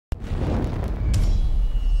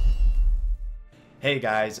Hey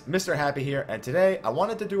guys, Mrhappy here, and today I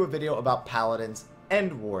wanted to do a video about Paladins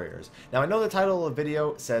and Warriors. Now I know the title of the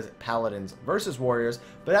video says Paladins versus Warriors,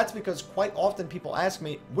 but that's because quite often people ask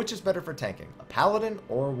me which is better for tanking, a Paladin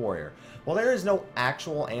or a Warrior. Well, there is no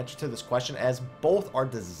actual answer to this question as both are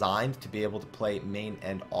designed to be able to play main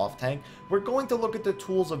and off tank. We're going to look at the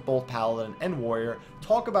tools of both Paladin and Warrior,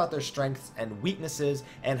 talk about their strengths and weaknesses,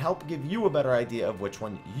 and help give you a better idea of which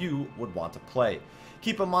one you would want to play.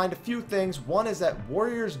 Keep in mind a few things. One is that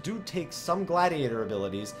Warriors do take some Gladiator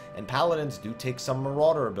abilities and Paladins do take some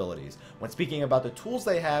Marauder abilities. When speaking about the tools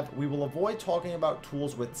they have, we will avoid talking about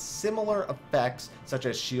tools with similar effects such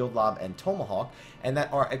as Shield, Lob, and Tomahawk, and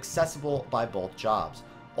that are accessible by both jobs.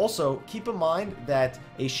 Also, keep in mind that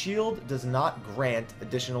a shield does not grant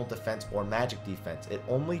additional defense or magic defense. It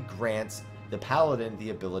only grants the Paladin the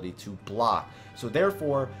ability to block. So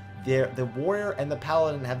therefore, the Warrior and the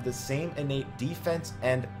Paladin have the same innate defense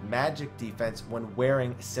and magic defense when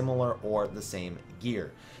wearing similar or the same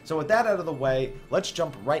gear. So with that out of the way, let's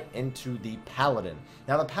jump right into the Paladin.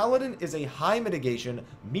 Now the Paladin is a high mitigation,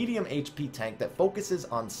 medium HP tank that focuses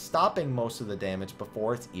on stopping most of the damage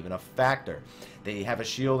before it's even a factor. They have a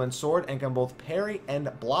shield and sword and can both parry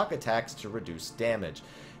and block attacks to reduce damage.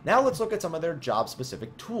 Now let's look at some of their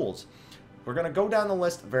job-specific tools. We're going to go down the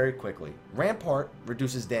list very quickly. Rampart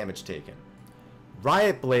reduces damage taken.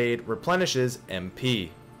 Riot Blade replenishes MP.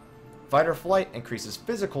 Fight or Flight increases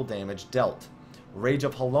physical damage dealt. Rage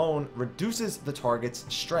of Halone reduces the target's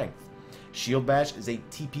strength. Shield Bash is a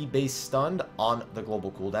TP based stun on the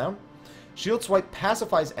global cooldown. Shield Swipe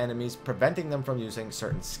pacifies enemies, preventing them from using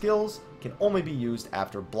certain skills, can only be used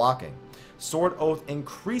after blocking. Sword Oath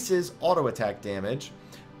increases auto attack damage.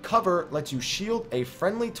 Cover lets you shield a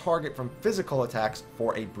friendly target from physical attacks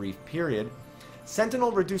for a brief period.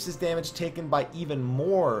 Sentinel reduces damage taken by even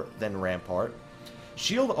more than Rampart.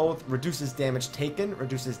 Shield Oath reduces damage taken,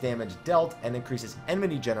 reduces damage dealt, and increases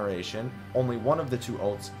enmity generation. Only one of the two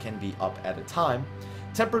oaths can be up at a time.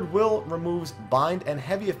 Tempered Will removes bind and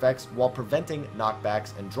heavy effects while preventing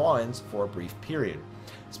knockbacks and draw-ins for a brief period.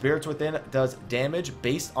 Spirits Within does damage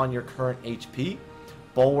based on your current HP.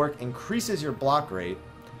 Bulwark increases your block rate.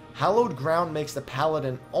 Hallowed Ground makes the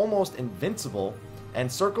Paladin almost invincible,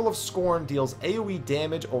 and Circle of Scorn deals AoE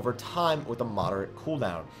damage over time with a moderate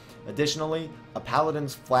cooldown. Additionally, a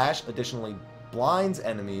Paladin's Flash additionally blinds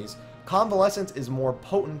enemies. Convalescence is more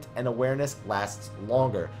potent and awareness lasts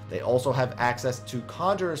longer. They also have access to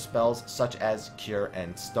Conjurer spells such as Cure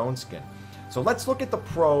and Stone Skin. So let's look at the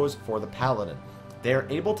pros for the Paladin. They are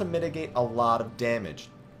able to mitigate a lot of damage,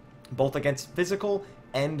 both against physical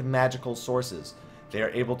and magical sources. They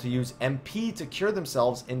are able to use MP to cure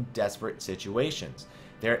themselves in desperate situations.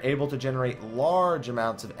 They are able to generate large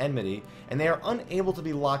amounts of enmity, and they are unable to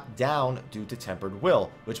be locked down due to Tempered Will,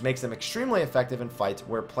 which makes them extremely effective in fights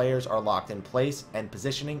where players are locked in place and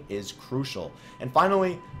positioning is crucial. And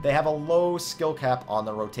finally, they have a low skill cap on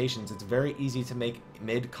the rotations. It's very easy to make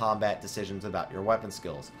mid-combat decisions about your weapon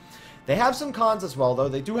skills. They have some cons as well, though.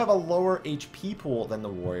 They do have a lower HP pool than the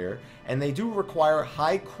Warrior, and they do require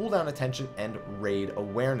high cooldown attention and raid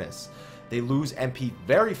awareness. They lose MP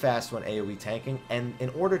very fast when AoE tanking, and in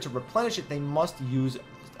order to replenish it, they must use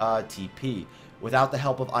TP. Without the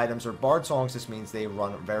help of items or bard songs, this means they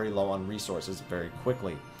run very low on resources very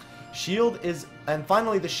quickly. And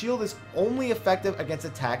finally, the shield is only effective against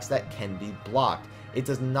attacks that can be blocked. It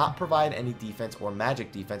does not provide any defense or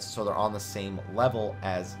magic defense, so they're on the same level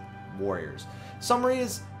as Warriors. Summary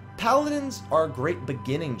is, Paladins are a great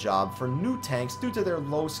beginning job for new tanks due to their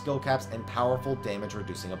low skill caps and powerful damage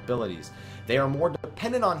reducing abilities. They are more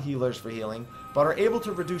dependent on healers for healing, but are able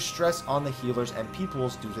to reduce stress on the healers and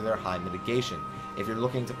peoples due to their high mitigation. If you're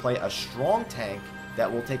looking to play a strong tank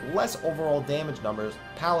that will take less overall damage numbers,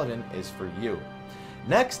 Paladin is for you.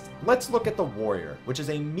 Next, let's look at the Warrior, which is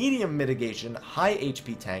a medium mitigation, high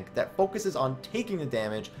HP tank that focuses on taking the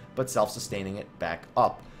damage but self-sustaining it back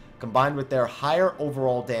up. Combined with their higher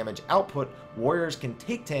overall damage output, Warriors can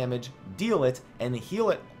take damage, deal it, and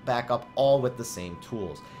heal it back up all with the same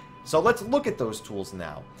tools. So let's look at those tools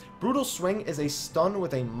now. Brutal Swing is a stun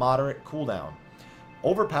with a moderate cooldown.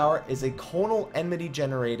 Overpower is a conal enmity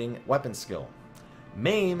generating weapon skill.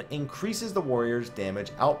 Maim increases the Warrior's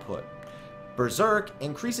damage output. Berserk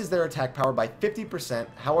increases their attack power by 50%,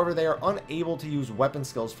 however they are unable to use weapon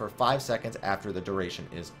skills for 5 seconds after the duration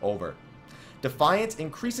is over. Defiance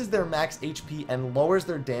increases their max HP and lowers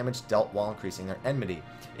their damage dealt while increasing their enmity.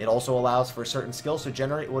 It also allows for certain skills to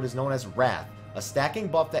generate what is known as Wrath, a stacking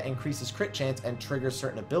buff that increases crit chance and triggers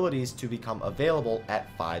certain abilities to become available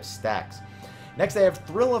at 5 stacks. Next, they have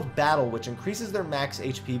Thrill of Battle, which increases their max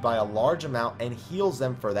HP by a large amount and heals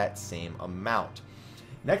them for that same amount.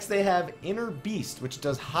 Next they have Inner Beast, which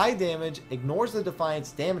does high damage, ignores the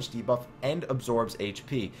Defiance damage debuff, and absorbs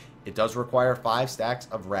HP. It does require 5 stacks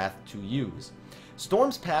of Wrath to use.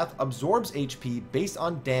 Storm's Path absorbs HP based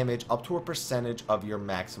on damage up to a percentage of your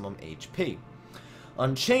maximum HP.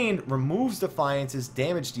 Unchained removes Defiance's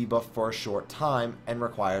damage debuff for a short time and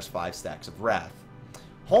requires 5 stacks of Wrath.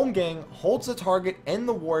 Holmgang holds the target and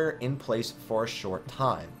the warrior in place for a short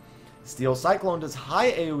time. Steel Cyclone does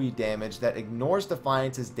high AoE damage that ignores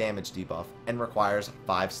Defiance's damage debuff and requires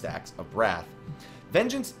 5 stacks of Wrath.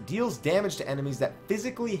 Vengeance deals damage to enemies that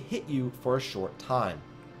physically hit you for a short time.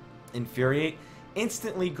 Infuriate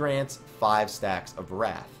instantly grants 5 stacks of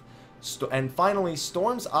Wrath. And finally,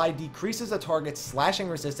 Storm's Eye decreases a target's slashing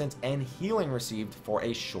resistance and healing received for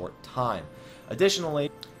a short time. Additionally,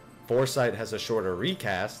 Foresight has a shorter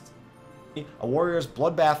recast. A warrior's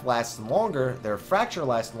Bloodbath lasts longer, their Fracture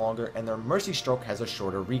lasts longer, and their Mercy Stroke has a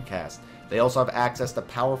shorter recast. They also have access to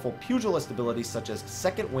powerful pugilist abilities such as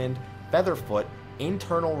Second Wind, Featherfoot,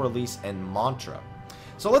 Internal Release, and Mantra.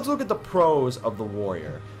 So let's look at the pros of the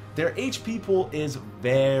warrior. Their HP pool is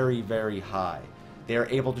very, very high. They are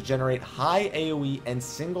able to generate high AoE and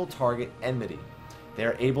single target enmity. They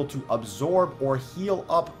are able to absorb or heal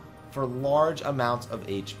up for large amounts of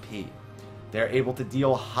HP. They're able to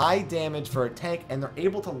deal high damage for a tank, and they're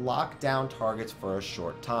able to lock down targets for a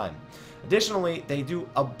short time. Additionally, they do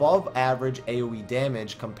above average AoE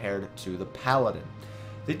damage compared to the Paladin.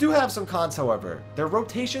 They do have some cons, however. Their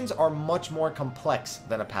rotations are much more complex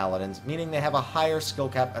than a Paladin's, meaning they have a higher skill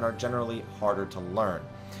cap and are generally harder to learn.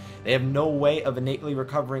 They have no way of innately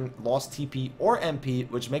recovering lost TP or MP,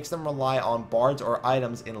 which makes them rely on bards or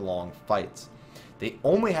items in long fights. They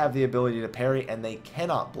only have the ability to parry, and they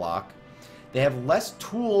cannot block. They have less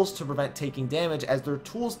tools to prevent taking damage, as their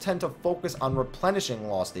tools tend to focus on replenishing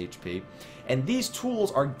lost HP, and these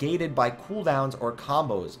tools are gated by cooldowns or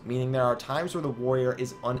combos, meaning there are times where the warrior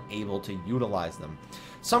is unable to utilize them.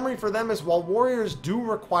 Summary for them is, while warriors do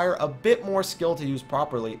require a bit more skill to use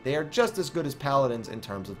properly, they are just as good as paladins in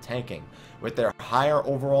terms of tanking. With their higher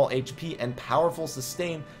overall HP and powerful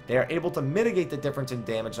sustain, they are able to mitigate the difference in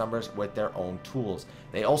damage numbers with their own tools.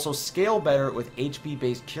 They also scale better with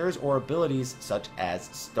HP-based cures or abilities such as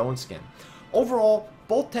Stone Skin. Overall,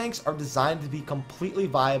 both tanks are designed to be completely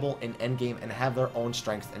viable in endgame and have their own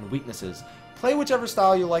strengths and weaknesses. Play whichever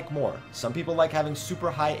style you like more. Some people like having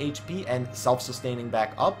super high HP and self-sustaining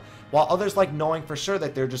back up, while others like knowing for sure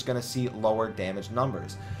that they're just going to see lower damage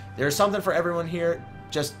numbers. There's something for everyone here.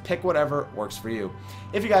 Just pick whatever works for you.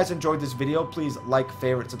 If you guys enjoyed this video, please like,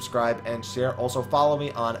 favorite, subscribe, and share. Also follow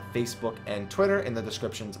me on Facebook and Twitter in the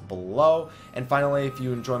descriptions below. And finally, if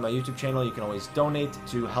you enjoy my YouTube channel, you can always donate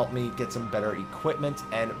to help me get some better equipment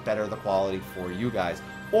and better the quality for you guys.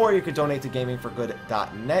 Or you could donate to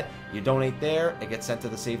gamingforgood.net. You donate there, it gets sent to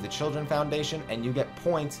the Save the Children Foundation, and you get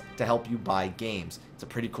points to help you buy games. It's a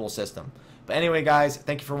pretty cool system. But anyway, guys,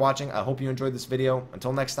 thank you for watching. I hope you enjoyed this video.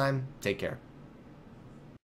 Until next time, take care.